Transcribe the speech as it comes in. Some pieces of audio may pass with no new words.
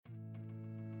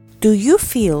Do you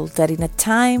feel that in a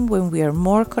time when we are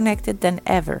more connected than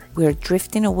ever, we are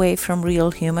drifting away from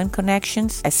real human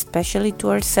connections, especially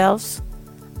to ourselves?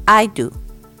 I do.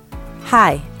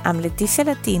 Hi, I'm Leticia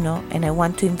Latino, and I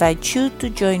want to invite you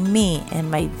to join me and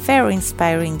my very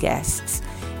inspiring guests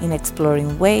in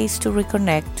exploring ways to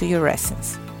reconnect to your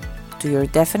essence, to your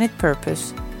definite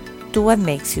purpose, to what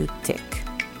makes you tick.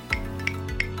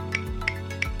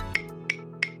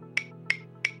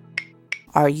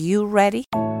 Are you ready?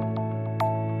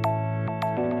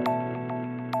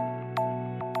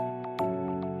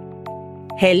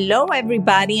 Hello,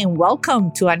 everybody, and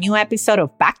welcome to a new episode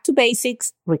of Back to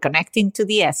Basics, Reconnecting to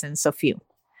the Essence of You.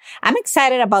 I'm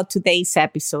excited about today's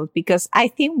episode because I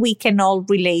think we can all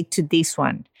relate to this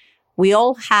one. We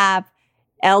all have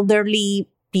elderly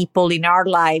people in our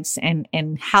lives and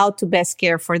how to best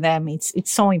care for them. It's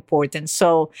so important.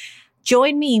 So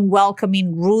join me in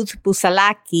welcoming Ruth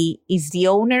Busalacchi, is the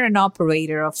owner and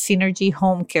operator of Synergy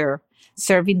Home Care,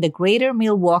 serving the greater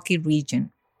Milwaukee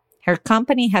region. Her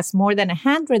company has more than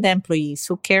 100 employees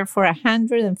who care for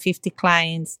 150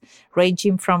 clients,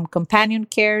 ranging from companion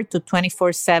care to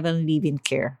 24/7 living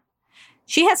care.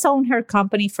 She has owned her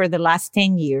company for the last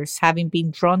 10 years, having been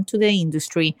drawn to the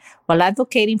industry while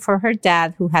advocating for her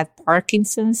dad, who had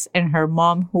Parkinson's, and her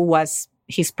mom, who was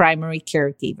his primary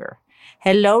caregiver.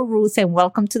 Hello, Ruth, and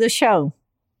welcome to the show.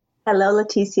 Hello,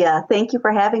 Leticia. Thank you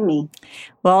for having me.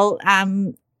 Well,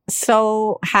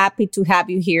 so happy to have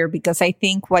you here because I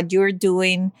think what you're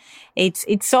doing, it's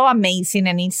so amazing,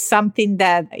 and it's something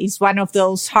that is one of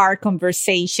those hard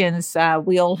conversations.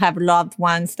 We all have loved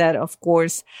ones that, of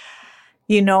course,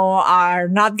 are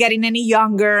not getting any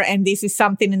younger, and this is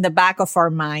something in the back of our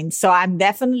mind. So I'm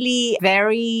definitely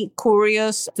very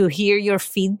curious to hear your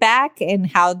feedback and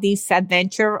how this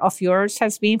adventure of yours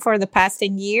has been for the past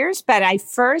 10 years. But I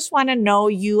first want to know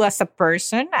you as a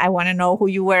person. I want to know who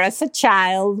you were as a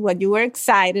child, what you were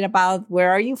excited about,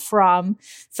 where are you from?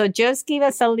 So just give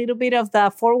us a little bit of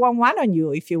the 411 on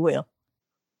you, if you will.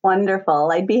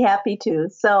 Wonderful. I'd be happy to.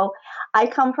 So I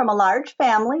come from a large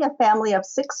family, a family of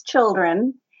 6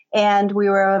 children, and we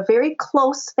were a very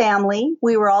close family.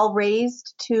 We were all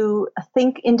raised to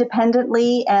think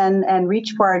independently and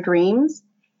reach for our dreams.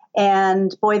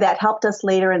 And boy, that helped us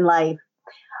later in life.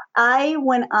 I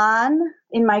went on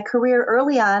in my career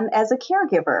early on as a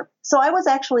caregiver. So I was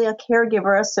actually a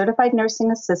caregiver, a certified nursing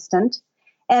assistant,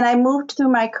 and I moved through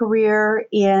my career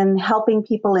in helping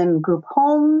people in group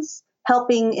homes,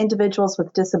 helping individuals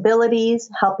with disabilities,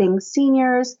 helping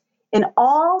seniors in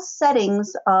all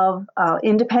settings of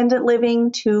independent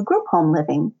living to group home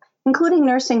living, including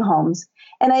nursing homes.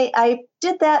 And I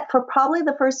did that for probably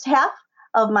the first half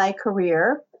of my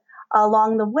career.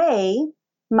 Along the way,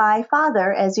 my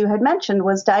father, as you had mentioned,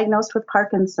 was diagnosed with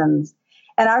Parkinson's.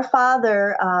 And our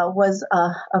father was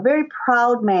a very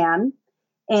proud man,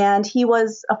 and he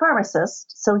was a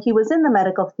pharmacist, so he was in the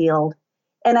medical field.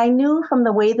 And I knew from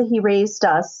the way that he raised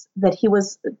us that he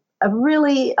was a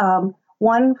really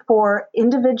one for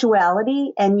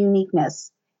individuality and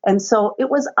uniqueness. And so it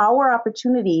was our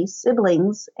opportunity,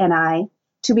 siblings and I,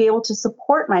 to be able to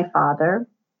support my father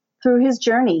through his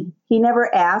journey. He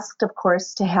never asked, of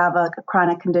course, to have a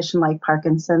chronic condition like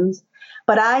Parkinson's,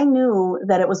 but I knew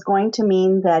that it was going to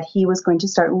mean that he was going to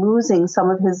start losing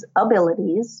some of his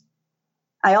abilities.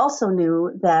 I also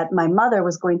knew that my mother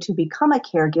was going to become a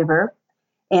caregiver,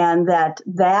 and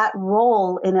that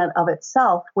role in and of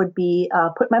itself would be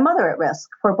put my mother at risk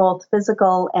for both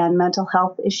physical and mental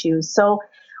health issues. So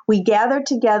we gathered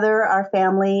together, our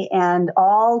family, and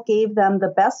all gave them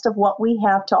the best of what we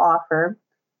have to offer.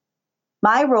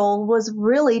 My role was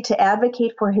really to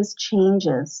advocate for his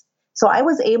changes. So I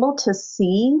was able to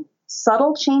see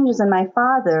subtle changes in my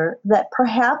father that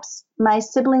perhaps my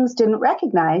siblings didn't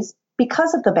recognize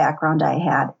because of the background I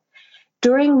had.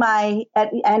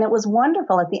 And it was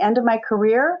wonderful. At the end of my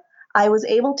career, I was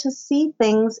able to see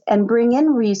things and bring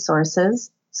in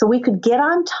resources so we could get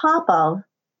on top of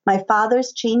my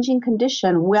father's changing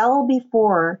condition well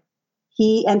before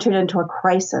he entered into a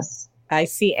crisis. I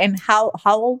see. And how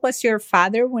old was your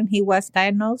father when he was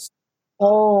diagnosed?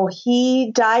 Oh,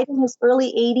 he died in his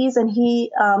early 80s, and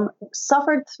he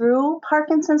suffered through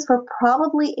Parkinson's for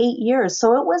probably 8 years.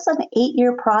 So it was an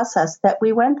 8-year process that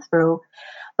we went through.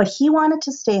 But he wanted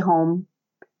to stay home.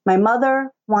 My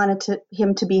mother wanted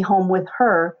him to be home with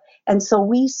her. And so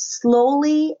we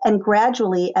slowly and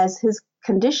gradually, as his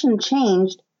condition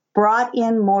changed, brought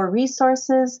in more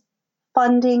resources,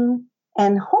 funding,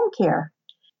 and home care.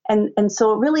 And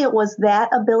so really it was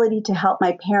that ability to help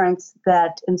my parents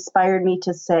that inspired me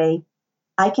to say,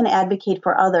 I can advocate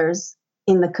for others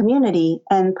in the community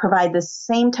and provide the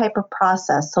same type of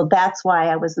process. So that's why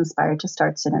I was inspired to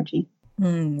start Synergy.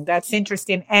 That's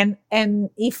interesting. And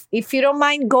if you don't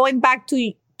mind going back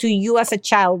to you as a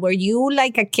child, were you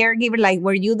like a caregiver? Like,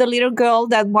 were you the little girl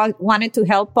that wanted to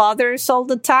help others all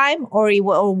the time, or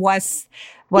was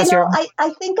your? I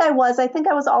think I was. I think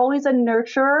I was always a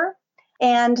nurturer.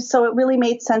 And so it really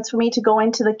made sense for me to go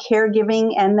into the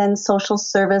caregiving and then social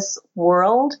service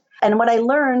world. And what I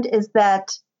learned is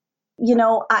that,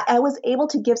 I was able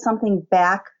to give something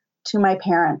back to my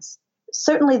parents.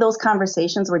 Certainly those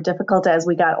conversations were difficult as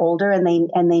we got older and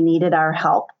they needed our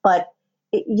help. But,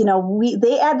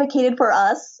 they advocated for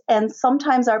us. And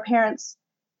sometimes our parents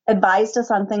advised us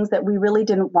on things that we really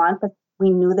didn't want, but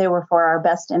we knew they were for our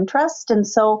best interest. And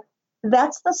so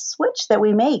that's the switch that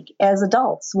we make as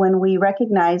adults when we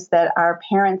recognize that our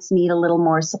parents need a little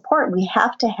more support. We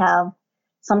have to have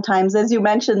sometimes, as you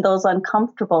mentioned, those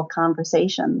uncomfortable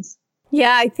conversations.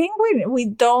 Yeah, I think we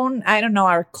don't, I don't know,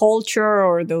 our culture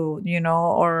or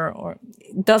or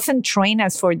doesn't train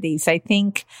us for this. I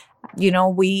think,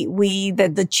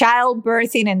 the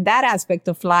childbirthing and that aspect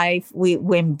of life, we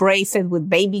embrace it with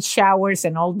baby showers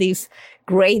and all these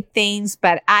great things.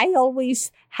 But I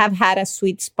always have had a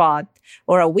sweet spot,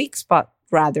 or a weak spot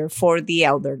rather, for the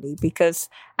elderly, because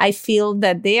I feel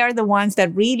that they are the ones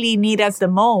that really need us the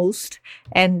most.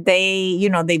 And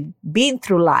they've been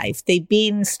through life. They've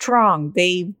been strong.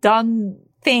 They've done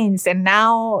things. And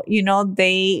now,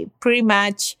 they pretty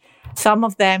much, some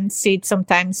of them sit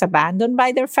sometimes abandoned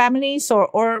by their families,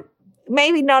 or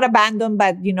maybe not abandoned,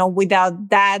 but, without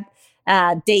that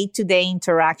day-to-day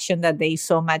interaction that they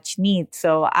so much need.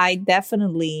 So I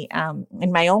definitely,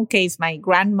 in my own case, my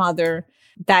grandmother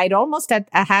died almost at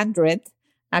 100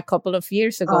 a couple of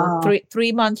years ago,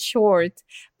 3 months short.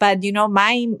 But,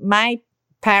 my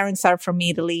parents are from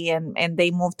Italy and they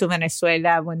moved to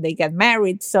Venezuela when they got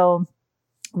married. So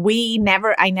I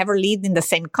never lived in the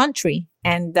same country.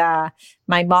 And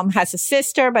my mom has a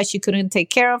sister, but she couldn't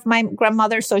take care of my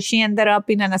grandmother. So she ended up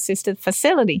in an assisted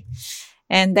facility.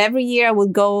 And every year I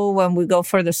would go when we go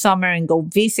for the summer and go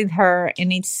visit her.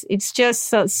 And it's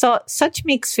just such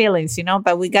mixed feelings,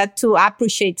 but we got to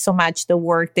appreciate so much the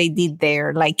work they did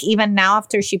there. Like even now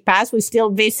after she passed, we still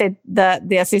visit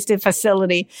the assisted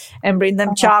facility and bring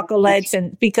them chocolates,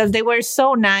 and because they were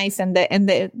so nice. And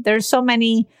there's so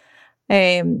many,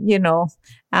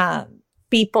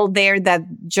 people there that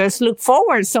just look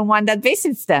forward to someone that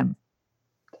visits them.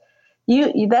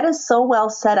 You that is so well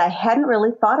said. I hadn't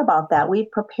really thought about that.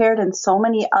 We've prepared in so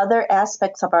many other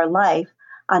aspects of our life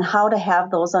on how to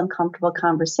have those uncomfortable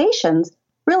conversations,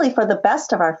 really for the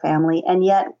best of our family. And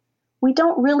yet we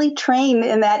don't really train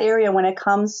in that area when it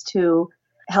comes to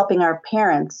helping our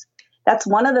parents. That's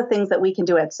one of the things that we can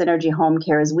do at Synergy Home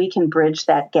Care is we can bridge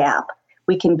that gap.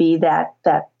 We can be that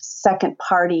second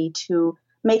party to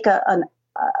make an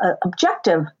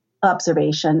objective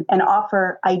observation and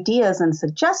offer ideas and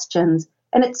suggestions.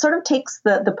 And it sort of takes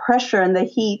the pressure and the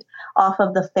heat off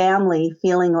of the family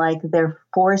feeling like they're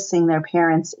forcing their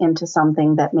parents into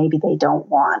something that maybe they don't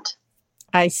want.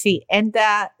 I see. And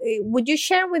would you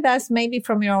share with us, maybe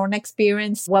from your own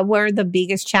experience, what were the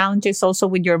biggest challenges also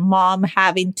with your mom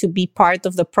having to be part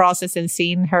of the process and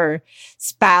seeing her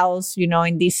spouse,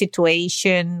 in this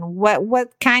situation?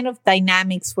 What kind of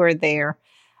dynamics were there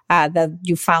that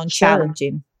you found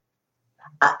challenging?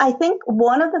 I think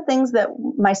one of the things that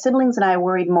my siblings and I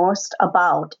worried most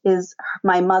about is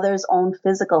my mother's own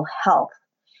physical health.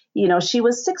 She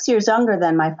was 6 years younger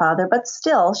than my father, but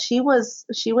still she was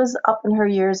up in her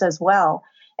years as well.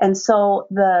 And so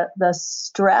the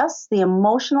stress, the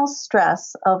emotional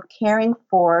stress of caring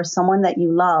for someone that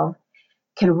you love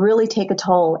can really take a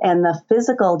toll, and the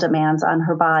physical demands on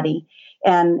her body.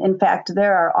 And in fact,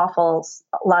 there are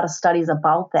a lot of studies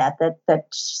about that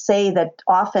say that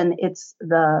often it's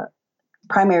the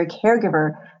primary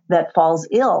caregiver that falls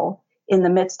ill in the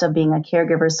midst of being a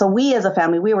caregiver. So we as a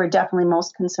family, we were definitely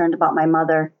most concerned about my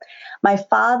mother. My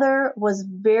father was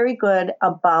very good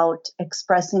about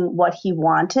expressing what he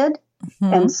wanted.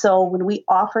 Mm-hmm. And so when we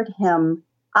offered him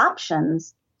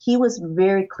options, he was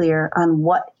very clear on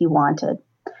what he wanted.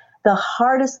 The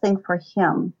hardest thing for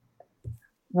him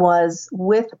was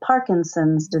with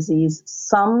Parkinson's disease.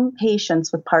 Some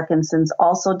patients with Parkinson's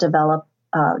also develop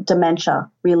dementia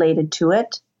related to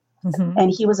it. Mm-hmm.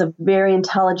 And he was a very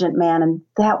intelligent man, and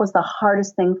that was the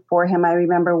hardest thing for him. I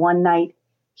remember one night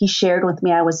he shared with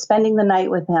me, I was spending the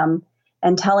night with him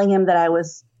and telling him that I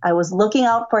was looking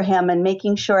out for him and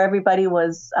making sure everybody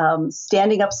was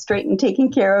standing up straight and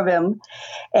taking care of him.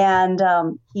 And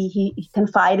he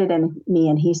confided in me,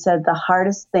 and he said, the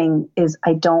hardest thing is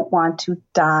I don't want to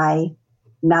die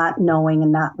not knowing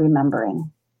and not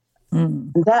remembering.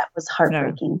 Mm. And that was Yeah.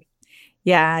 heartbreaking.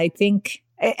 Yeah, I think,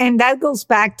 and that goes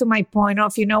back to my point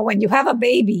of, when you have a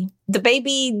baby, the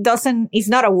baby is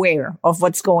not aware of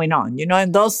what's going on,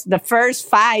 and the first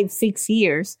 5, 6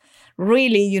 years,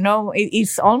 really,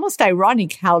 it's almost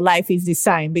ironic how life is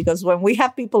designed, because when we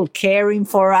have people caring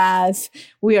for us,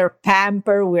 we are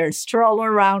pampered, we are strolled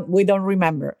around, we don't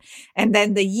remember. And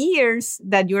then the years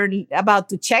that you're about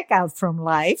to check out from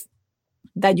life,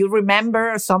 that you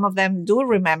remember, some of them do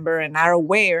remember and are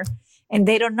aware, and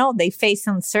they don't know. They face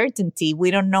uncertainty.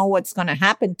 We don't know what's going to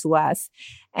happen to us,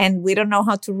 and we don't know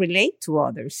how to relate to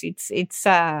others. It's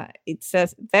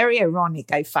very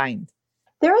ironic, I find.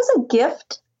 There is a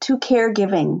gift to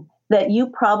caregiving that you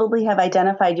probably have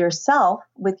identified yourself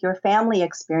with your family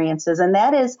experiences, and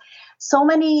that is, so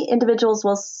many individuals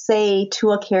will say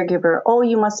to a caregiver, "Oh,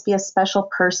 you must be a special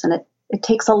person. It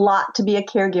takes a lot to be a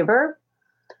caregiver."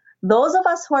 Those of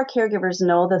us who are caregivers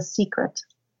know the secret.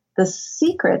 The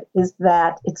secret is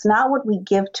that it's not what we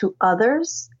give to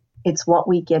others, it's what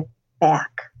we get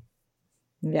back.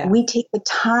 Yeah. We take the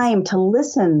time to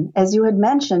listen, as you had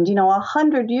mentioned,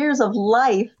 100 years of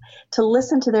life, to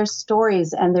listen to their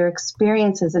stories and their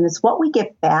experiences. And it's what we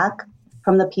get back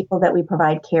from the people that we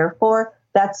provide care for.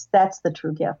 That's the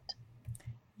true gift.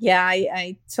 Yeah,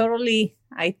 I totally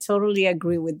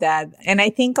agree with that. And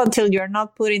I think until you're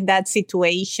not put in that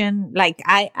situation, like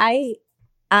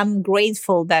I'm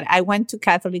grateful that I went to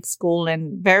Catholic school,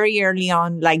 and very early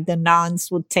on, like the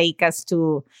nuns would take us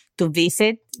to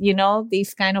visit,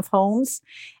 these kind of homes.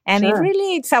 And Sure.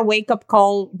 it's a wake up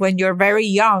call when you're very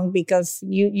young, because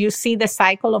you see the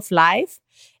cycle of life.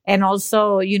 And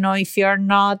also, if you're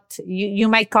not, you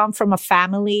might come from a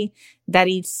family that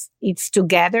it's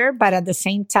together, but at the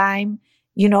same time,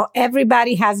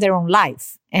 everybody has their own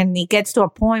life. And it gets to a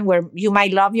point where you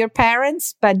might love your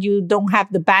parents, but you don't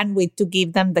have the bandwidth to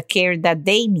give them the care that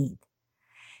they need.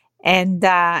 And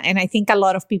I think a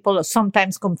lot of people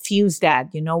sometimes confuse that,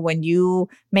 when you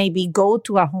maybe go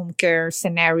to a home care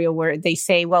scenario where they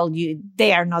say, well,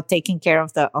 they are not taking care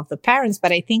of the parents.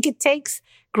 But I think it takes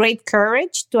great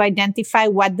courage to identify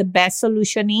what the best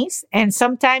solution is. And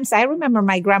sometimes I remember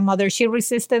my grandmother, she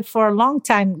resisted for a long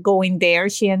time going there.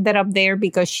 She ended up there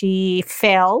because she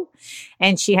fell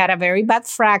and she had a very bad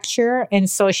fracture. And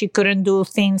so she couldn't do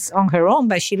things on her own,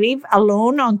 but she lived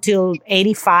alone until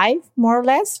 85, more or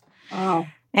less. Wow.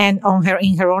 And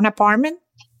in her own apartment.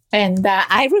 And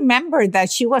I remember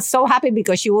that she was so happy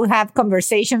because she would have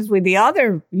conversations with the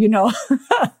other,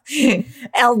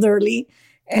 elderly.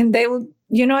 And they would,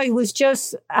 it was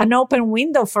just an open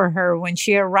window for her when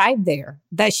she arrived there,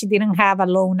 that she didn't have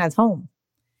alone at home.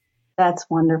 That's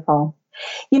wonderful.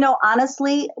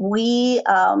 Honestly, we,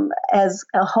 as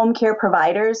home care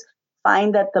providers,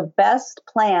 find that the best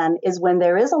plan is when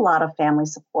there is a lot of family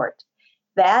support.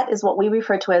 That is what we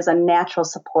refer to as a natural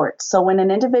support. So when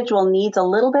an individual needs a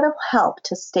little bit of help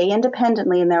to stay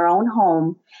independently in their own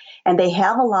home, and they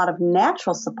have a lot of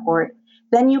natural support,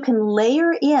 then you can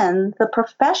layer in the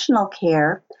professional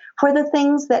care for the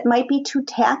things that might be too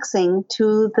taxing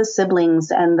to the siblings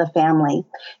and the family.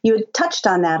 You had touched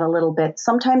on that a little bit.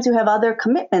 Sometimes you have other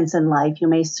commitments in life. You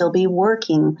may still be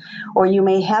working, or you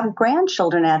may have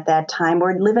grandchildren at that time,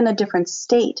 or live in a different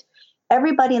state.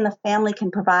 Everybody in the family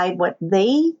can provide what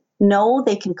they know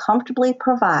they can comfortably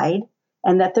provide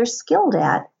and that they're skilled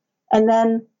at. And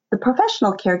then the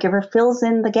professional caregiver fills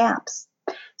in the gaps,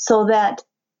 so that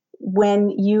when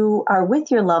you are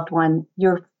with your loved one,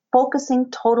 you're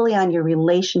focusing totally on your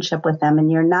relationship with them,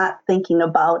 and you're not thinking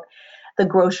about the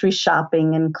grocery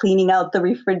shopping and cleaning out the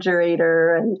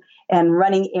refrigerator and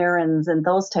running errands and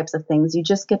those types of things. You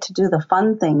just get to do the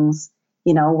fun things,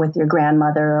 with your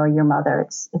grandmother or your mother.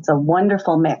 It's a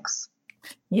wonderful mix.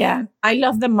 Yeah, I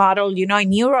love the model.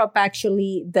 In Europe,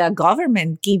 actually, the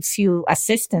government gives you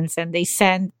assistance, and they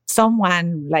send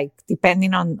someone, like,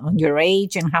 depending on your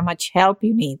age and how much help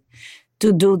you need,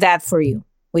 to do that for you,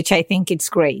 which I think it's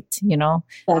great,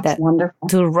 That's wonderful.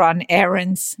 To run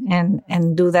errands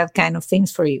and do that kind of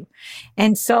things for you.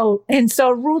 And so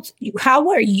Ruth, how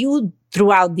were you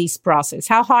throughout this process?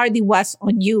 How hard it was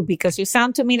on you? Because you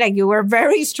sound to me like you were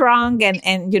very strong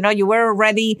and you were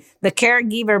already the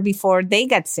caregiver before they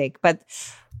got sick. But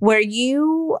were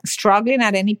you struggling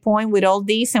at any point with all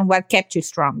this, and what kept you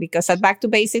strong? Because at Back to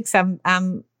Basics,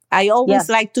 I always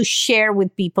like to share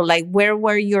with people, like, where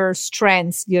were your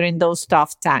strengths during those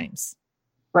tough times?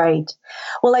 Right.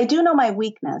 Well, I do know my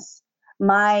weakness.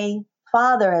 My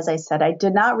father, as I said, I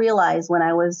did not realize when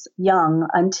I was young,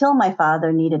 until my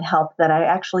father needed help, that I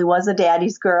actually was a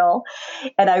daddy's girl.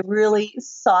 And I really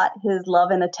sought his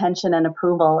love and attention and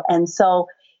approval. And so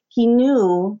he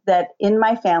knew that in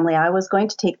my family, I was going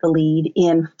to take the lead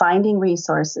in finding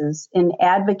resources, in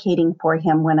advocating for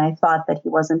him when I thought that he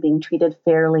wasn't being treated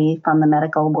fairly from the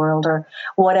medical world or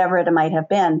whatever it might have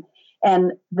been.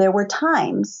 And there were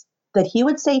times that he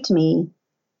would say to me,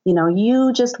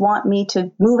 you just want me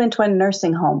to move into a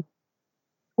nursing home,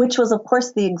 which was, of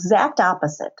course, the exact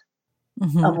opposite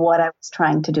of what I was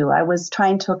trying to do. I was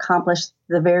trying to accomplish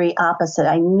the very opposite.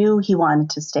 I knew he wanted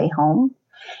to stay home.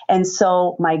 And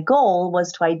so my goal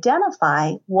was to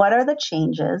identify what are the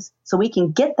changes so we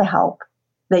can get the help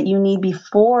that you need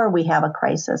before we have a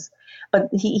crisis. But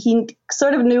he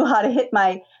sort of knew how to hit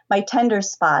my tender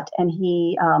spot, and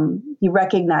he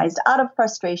recognized, out of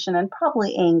frustration and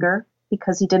probably anger,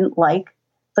 because he didn't like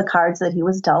the cards that he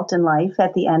was dealt in life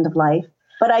at the end of life.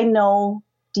 But I know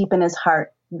deep in his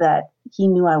heart that he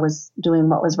knew I was doing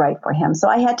what was right for him. So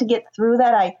I had to get through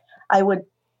that. I would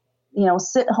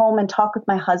sit home and talk with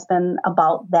my husband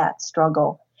about that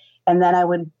struggle. And then I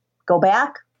would go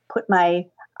back, put my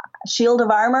shield of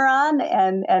armor on,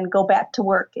 and go back to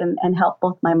work and help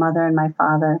both my mother and my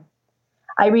father.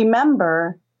 I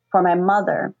remember for my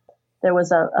mother, there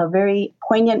was a very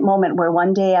poignant moment where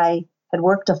one day I had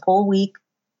worked a full week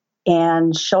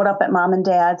and showed up at mom and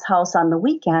dad's house on the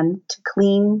weekend to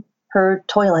clean her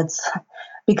toilets,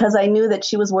 because I knew that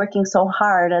she was working so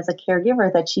hard as a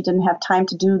caregiver that she didn't have time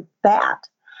to do that.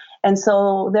 And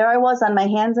so there I was on my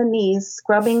hands and knees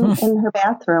scrubbing in her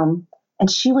bathroom, and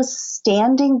she was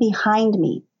standing behind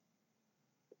me,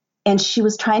 and she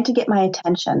was trying to get my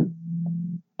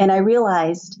attention. And I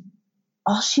realized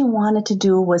all she wanted to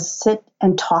do was sit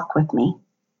and talk with me.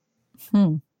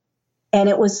 And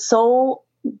it was so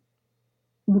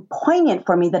poignant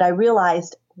for me that I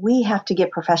realized, we have to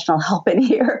get professional help in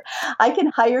here. I can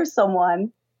hire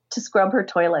someone to scrub her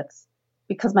toilets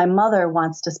because my mother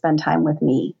wants to spend time with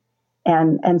me.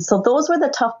 And so those were the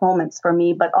tough moments for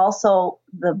me, but also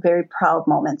the very proud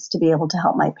moments to be able to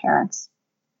help my parents.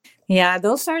 Yeah,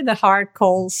 those are the hard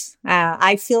calls.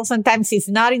 I feel sometimes it's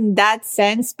not in that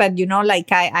sense, but like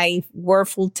I work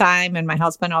full time, and my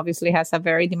husband obviously has a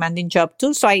very demanding job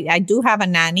too. So I do have a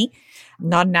nanny,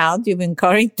 not now during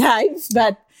current times,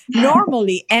 but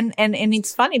normally. And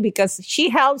it's funny because she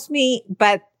helps me,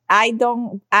 but I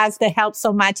don't ask the help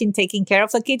so much in taking care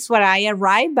of the kids when I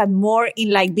arrive, but more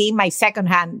in like being my second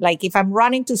hand. Like if I'm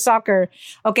running to soccer,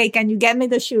 okay, can you get me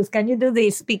the shoes? Can you do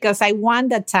this? Because I want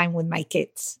that time with my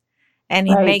kids. And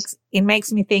it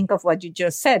makes me think of what you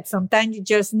just said. Sometimes you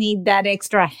just need that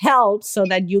extra help so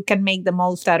that you can make the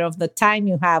most out of the time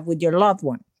you have with your loved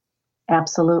one.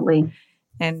 Absolutely.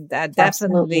 And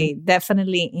definitely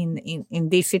in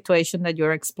this situation that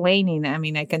you're explaining, I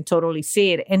mean, I can totally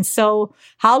see it. And so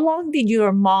how long did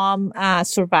your mom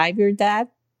survive your dad?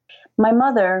 My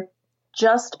mother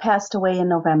just passed away in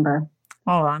November.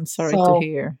 Oh, I'm sorry to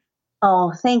hear.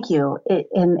 Oh, thank you.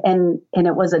 And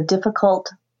it was a difficult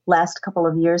last couple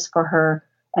of years for her.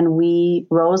 And we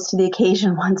rose to the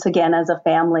occasion once again as a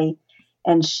family.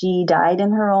 And she died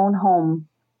in her own home.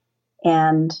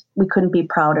 And we couldn't be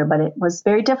prouder, but it was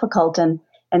very difficult. And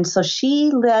so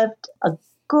she lived a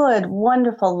good,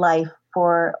 wonderful life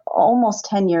for almost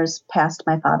 10 years past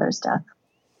my father's death.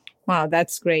 Wow,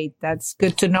 that's great. That's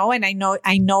good to know. And I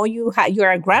know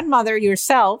you're a grandmother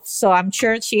yourself, so I'm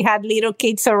sure she had little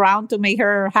kids around to make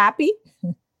her happy.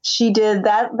 She did.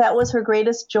 That was her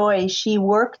greatest joy. She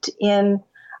worked in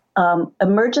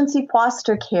emergency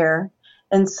foster care.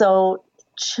 And so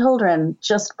children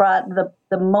just brought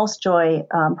the most joy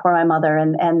for my mother.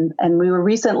 And we were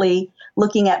recently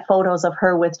looking at photos of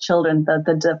her with children,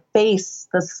 the face,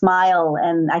 the smile,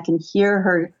 and I can hear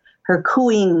her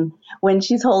cooing when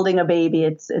she's holding a baby.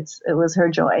 It was her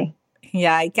joy.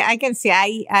 Yeah, I can see.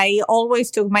 I always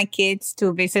took my kids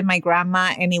to visit my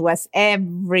grandma, and it was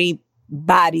everybody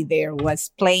there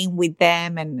was playing with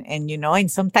them.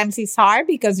 And sometimes it's hard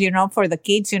because, for the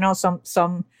kids,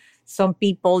 some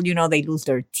people, they lose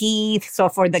their teeth. So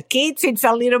for the kids, it's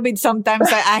a little bit, sometimes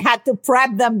I had to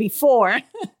prep them before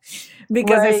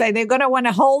because I say they're going to want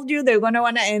to hold you. They're going to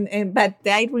want to, but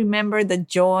I remember the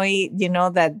joy,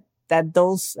 that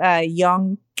those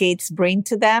young kids bring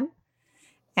to them.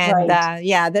 And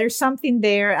there's something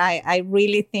there. I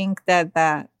really think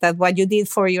that what you did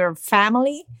for your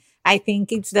family, I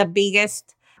think it's the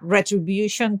biggest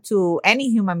retribution to any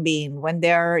human being when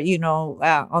they're,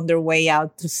 on their way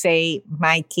out to say,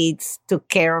 my kids took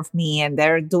care of me and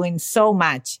they're doing so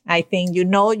much. I think,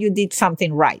 you did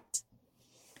something right.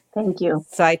 Thank you.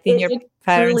 So I think your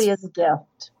parents truly is a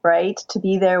gift, right? To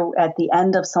be there at the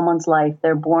end of someone's life.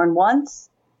 They're born once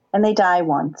and they die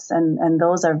once. And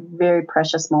those are very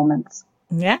precious moments.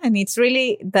 Yeah, and it's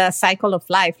really the cycle of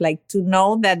life, like to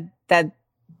know that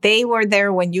they were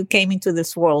there when you came into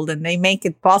this world and they make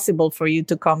it possible for you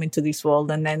to come into this world,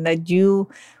 and then that you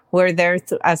were there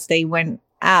as they went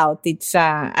out. It's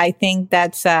I think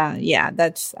that's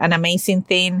that's an amazing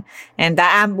thing.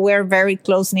 And we're very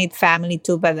close knit family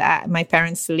too, but my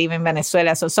parents live in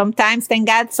Venezuela, so sometimes, thank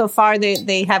God, so far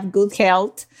they have good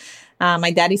health.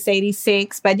 My dad is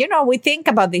 86, but we think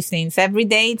about these things every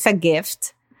day. It's a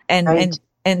gift. And, Right.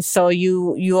 and so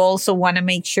you also want to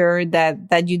make sure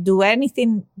that you do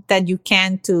anything that you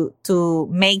can to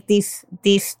make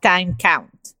this time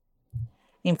count.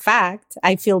 In fact,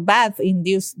 I feel bad in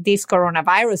these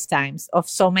coronavirus times of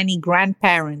so many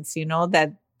grandparents,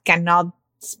 that cannot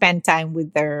spend time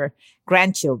with their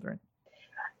grandchildren.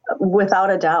 Without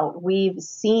a doubt, we've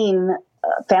seen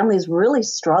families really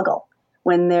struggle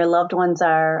when their loved ones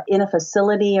are in a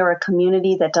facility or a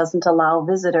community that doesn't allow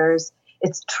visitors.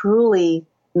 It's truly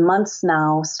months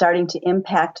now starting to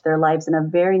impact their lives in a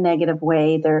very negative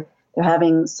way. They're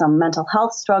having some mental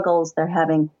health struggles. They're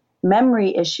having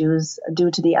memory issues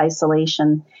due to the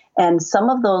isolation. And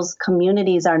some of those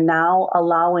communities are now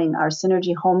allowing our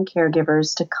Synergy home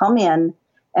caregivers to come in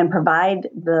and provide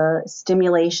the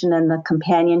stimulation and the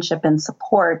companionship and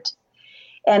support.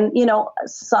 And,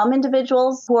 some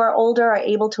individuals who are older are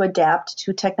able to adapt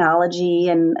to technology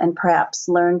and perhaps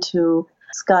learn to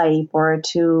Skype or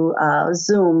to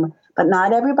Zoom, but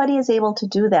not everybody is able to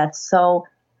do that. So,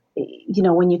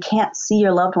 when you can't see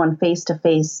your loved one face to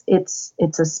face, it's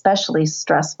especially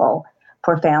stressful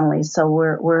for families. So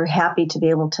we're happy to be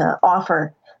able to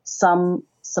offer some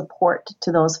support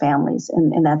to those families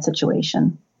in that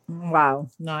situation. Wow.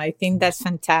 No, I think that's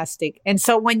fantastic. And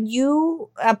so when you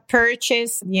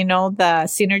purchase, the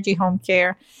Synergy Home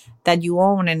Care that you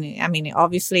own, and I mean,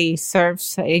 obviously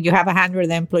serves, you have 100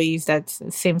 employees. That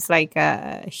seems like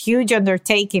a huge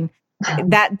undertaking.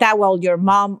 Well, your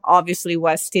mom obviously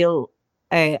was still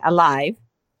alive.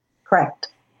 Correct.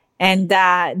 And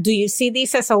do you see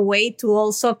this as a way to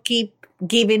also keep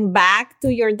giving back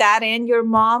to your dad and your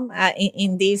mom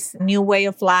in this new way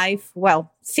of life?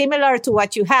 Well, similar to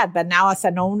what you had, but now as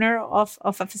an owner of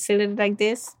a facility like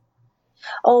this?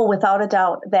 Oh, without a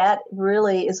doubt. That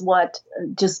really is what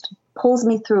just pulls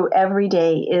me through every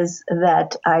day, is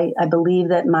that I believe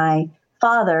that my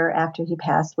father, after he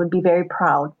passed, would be very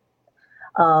proud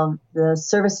of the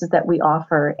services that we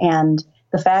offer. And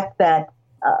the fact that,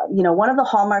 one of the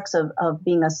hallmarks of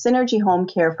being a Synergy Home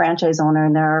Care franchise owner,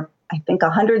 and there are, I think,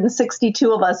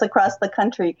 162 of us across the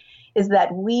country, is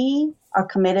that we are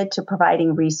committed to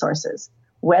providing resources,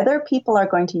 whether people are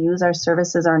going to use our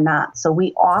services or not. So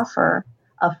we offer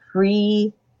a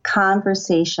free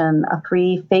conversation, a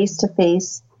free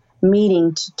face-to-face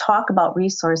meeting to talk about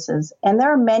resources. And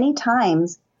there are many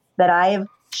times that I have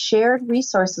shared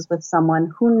resources with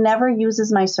someone who never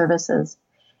uses my services,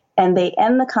 and they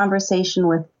end the conversation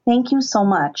with, "Thank you so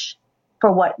much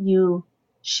for what you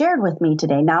shared with me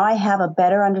today. Now I have a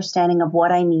better understanding of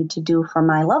what I need to do for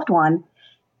my loved one."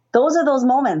 Those are those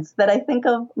moments that I think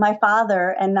of my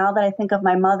father, and now that I think of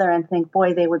my mother and think,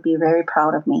 boy, they would be very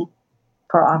proud of me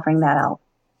for offering that out.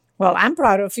 Well, I'm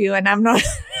proud of you, and I'm not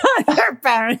her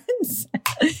parents.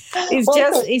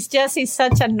 It's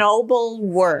such a noble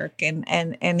work, and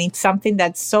it's something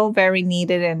that's so very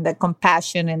needed, and the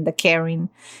compassion and the caring.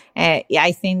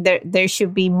 I think there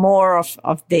should be more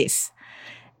of this,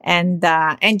 and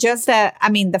just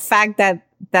the fact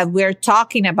that we're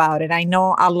talking about it. I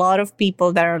know a lot of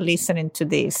people that are listening to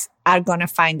this are going to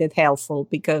find it helpful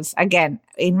because, again,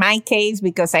 in my case,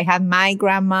 because I had my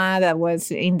grandma that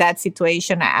was in that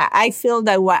situation, I feel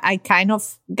that I kind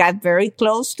of got very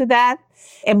close to that.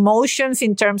 Emotions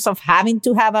in terms of having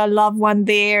to have a loved one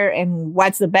there and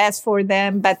what's the best for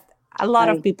them. But a lot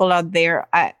of people out there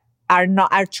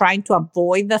are trying to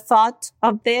avoid the thought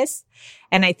of this.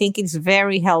 And I think it's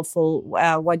very helpful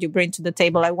what you bring to the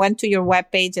table. I went to your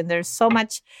webpage and there's so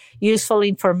much useful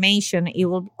information. It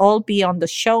will all be on the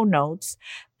show notes.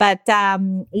 But,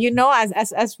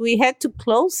 as we head to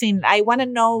closing, I want to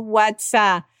know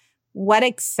what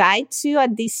excites you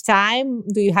at this time.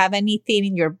 Do you have anything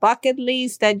in your bucket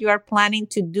list that you are planning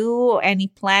to do? Any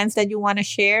plans that you want to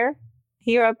share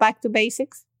here at Back to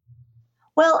Basics?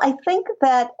 Well, I think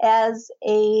that as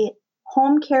a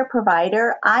home care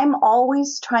provider, I'm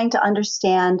always trying to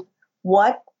understand,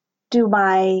 what do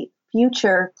my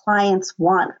future clients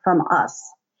want from us?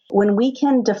 When we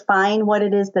can define what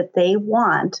it is that they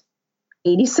want,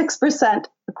 86%,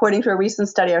 according to a recent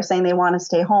study, are saying they want to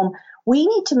stay home. We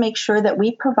need to make sure that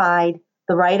we provide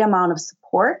the right amount of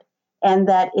support and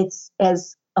that it's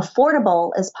as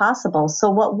affordable as possible. So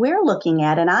what we're looking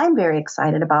at, and I'm very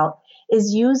excited about,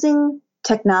 is using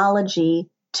technology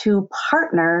to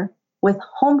partner with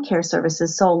home care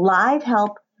services. So live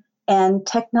help and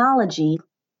technology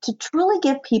to truly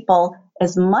give people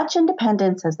as much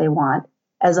independence as they want,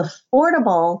 as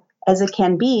affordable as it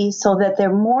can be, so that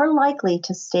they're more likely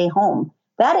to stay home.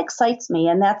 That excites me.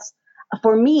 And that's,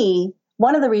 for me,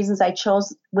 one of the reasons I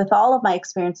chose, with all of my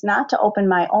experience, not to open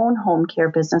my own home care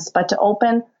business, but to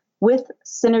open with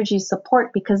Synergy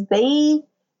support, because they,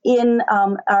 in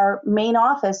our main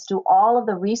office, do all of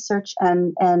the research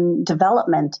and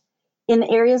development in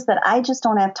areas that I just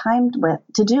don't have time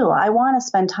to do. I want to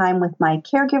spend time with my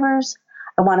caregivers.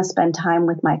 I want to spend time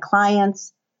with my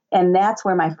clients. And that's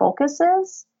where my focus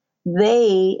is.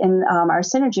 They, in our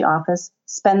Synergy office,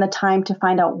 spend the time to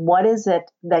find out what is it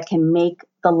that can make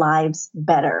the lives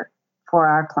better for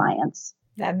our clients.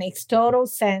 That makes total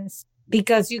sense,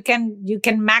 because you can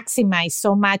maximize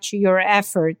so much your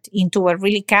effort into what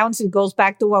really counts. It goes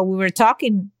back to what we were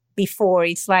talking before.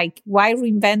 It's like, why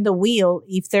reinvent the wheel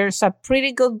if there's a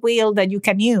pretty good wheel that you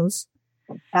can use?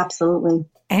 Absolutely.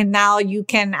 And now you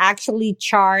can actually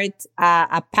chart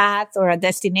a path or a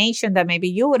destination that maybe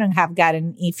you wouldn't have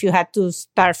gotten if you had to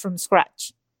start from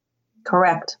scratch.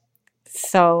 Correct.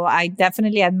 So I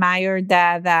definitely admire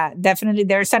that. Definitely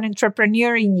there's an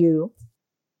entrepreneur in you.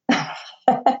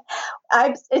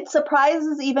 It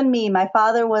surprises even me. My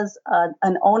father was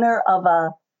an owner of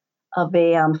a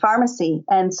pharmacy.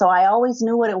 And so I always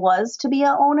knew what it was to be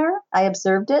an owner. I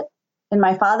observed it in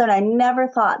my father, and I never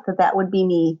thought that would be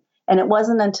me. And it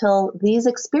wasn't until these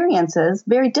experiences,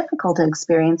 very difficult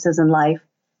experiences in life,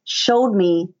 showed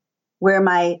me where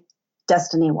my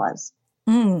destiny was.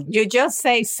 You just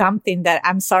say something that,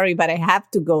 I'm sorry, but I have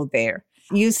to go there.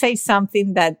 You say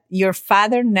something that your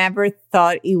father never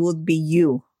thought it would be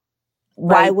you.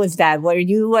 Why was that? Were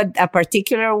you a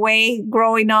particular way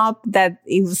growing up that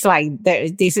it was like,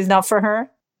 this is not for her?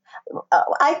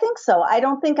 I think so. I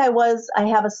don't think I was. I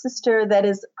have a sister that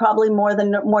is probably more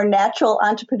natural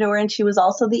entrepreneur, and she was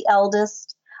also the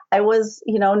eldest. I was,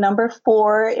 number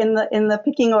 4 in the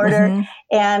picking order, mm-hmm.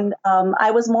 and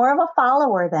I was more of a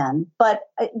follower then. But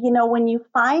when you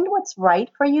find what's right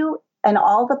for you and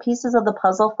all the pieces of the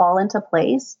puzzle fall into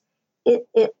place,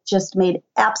 it just made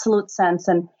absolute sense,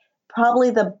 and probably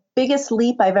the biggest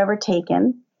leap I've ever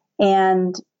taken,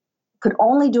 and could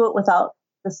only do it without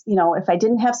this. If I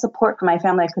didn't have support from my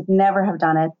family, I could never have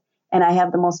done it. And I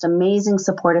have the most amazing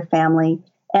supportive family.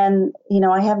 And,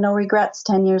 I have no regrets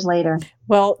 10 years later.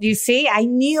 Well, you see, I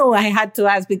knew I had to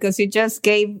ask, because you just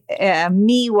gave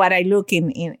me what I look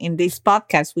in this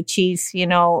podcast, which is,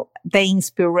 the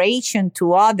inspiration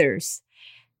to others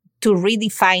to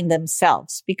redefine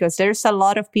themselves. Because there's a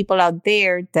lot of people out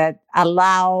there that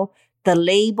allow the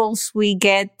labels we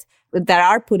get that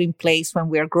are put in place when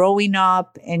we're growing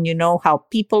up, and how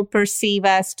people perceive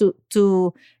us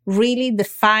to really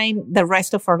define the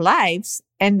rest of our lives.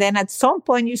 And then at some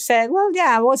point you said, well,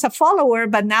 yeah, I was a follower,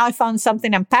 but now I found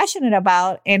something I'm passionate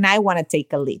about and I want to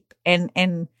take a leap. And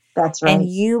that's right. And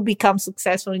you become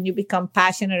successful and you become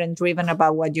passionate and driven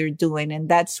about what you're doing. And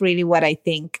that's really what I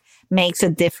think makes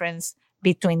a difference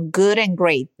between good and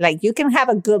great. Like, you can have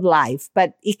a good life,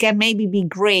 but it can maybe be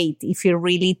great if you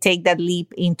really take that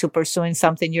leap into pursuing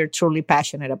something you're truly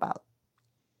passionate about.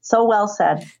 So well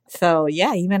said. So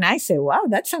yeah, even I say, wow,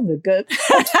 that sounded good.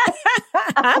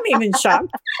 I'm even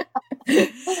shocked.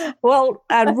 Well,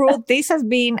 Ruth, this has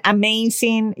been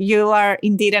amazing. You are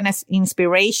indeed an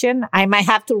inspiration. I might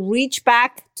have to reach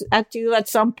back at you at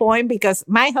some point, because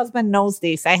my husband knows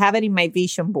this. I have it in my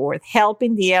vision board.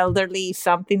 Helping the elderly is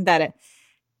something that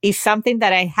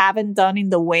I haven't done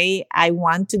in the way I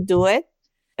want to do it.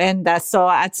 And so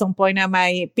at some point I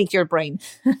might pick your brain.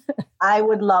 I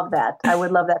would love that. I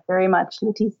would love that very much,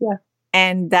 Leticia.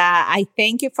 And I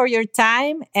thank you for your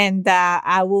time. And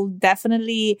I will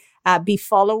definitely be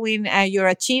following your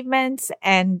achievements.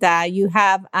 And you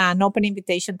have an open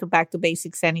invitation to Back to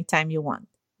Basics anytime you want.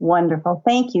 Wonderful.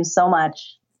 Thank you so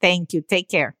much. Thank you. Take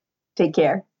care. Take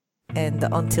care. And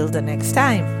until the next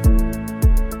time.